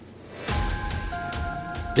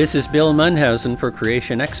This is Bill Munhausen for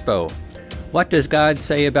Creation Expo. What does God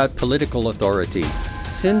say about political authority?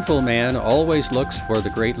 Sinful man always looks for the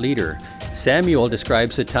great leader. Samuel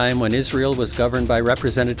describes a time when Israel was governed by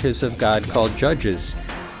representatives of God called judges,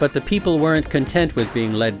 but the people weren't content with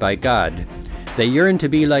being led by God. They yearned to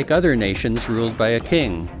be like other nations ruled by a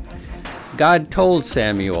king. God told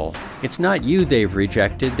Samuel, "It's not you they've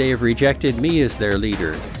rejected me as their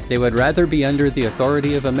leader. They would rather be under the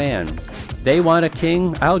authority of a man. They want a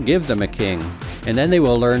king, I'll give them a king, and then they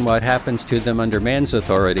will learn what happens to them under man's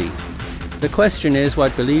authority." The question is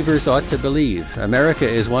what believers ought to believe. America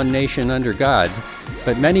is one nation under God,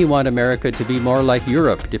 but many want America to be more like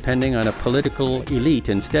Europe, depending on a political elite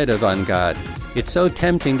instead of on God. It's so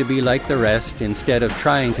tempting to be like the rest instead of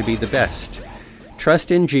trying to be the best. Trust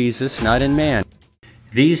in Jesus, not in man.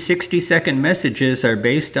 These 60-second messages are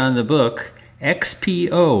based on the book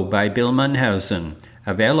XPO by Bill Munhausen,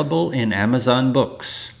 available in Amazon Books.